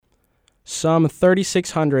Some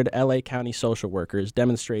 3,600 LA County social workers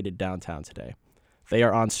demonstrated downtown today. They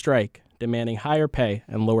are on strike, demanding higher pay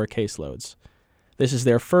and lower caseloads. This is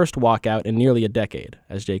their first walkout in nearly a decade,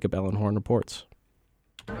 as Jacob Ellenhorn reports.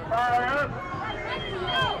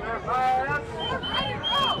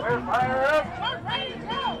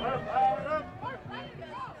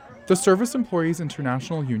 The Service Employees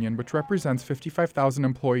International Union, which represents 55,000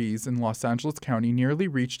 employees in Los Angeles County, nearly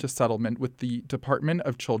reached a settlement with the Department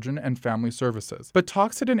of Children and Family Services, but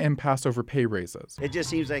talks hit an impasse over pay raises. It just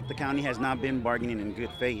seems like the county has not been bargaining in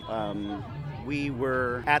good faith. We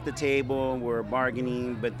were at the table, we're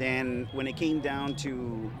bargaining, but then when it came down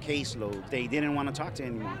to caseload, they didn't want to talk to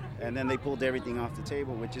anyone. And then they pulled everything off the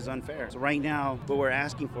table, which is unfair. So right now, what we're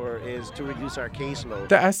asking for is to reduce our caseload.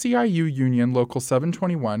 The SEIU Union Local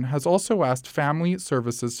 721 has also asked Family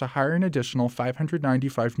Services to hire an additional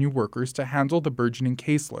 595 new workers to handle the burgeoning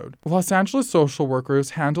caseload. Los Angeles social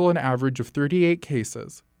workers handle an average of 38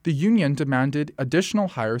 cases. The union demanded additional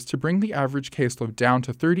hires to bring the average caseload down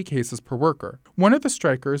to 30 cases per worker. One of the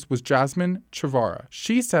strikers was Jasmine Chavara.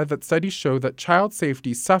 She said that studies show that child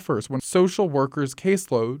safety suffers when social workers'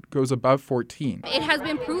 caseload goes above 14. It has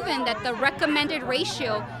been proven that the recommended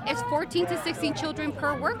ratio is 14 to 16 children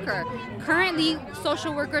per worker. Currently,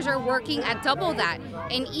 social workers are working at double that.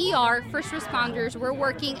 In ER, first responders, we're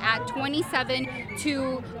working at 27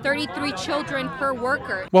 to 33 children per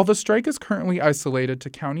worker. While the strike is currently isolated to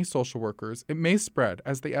county social workers, it may spread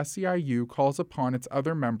as the SEIU calls upon its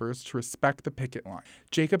other members to respect the picket line.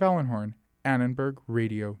 Jacob Ellenhorn, Annenberg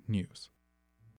Radio News.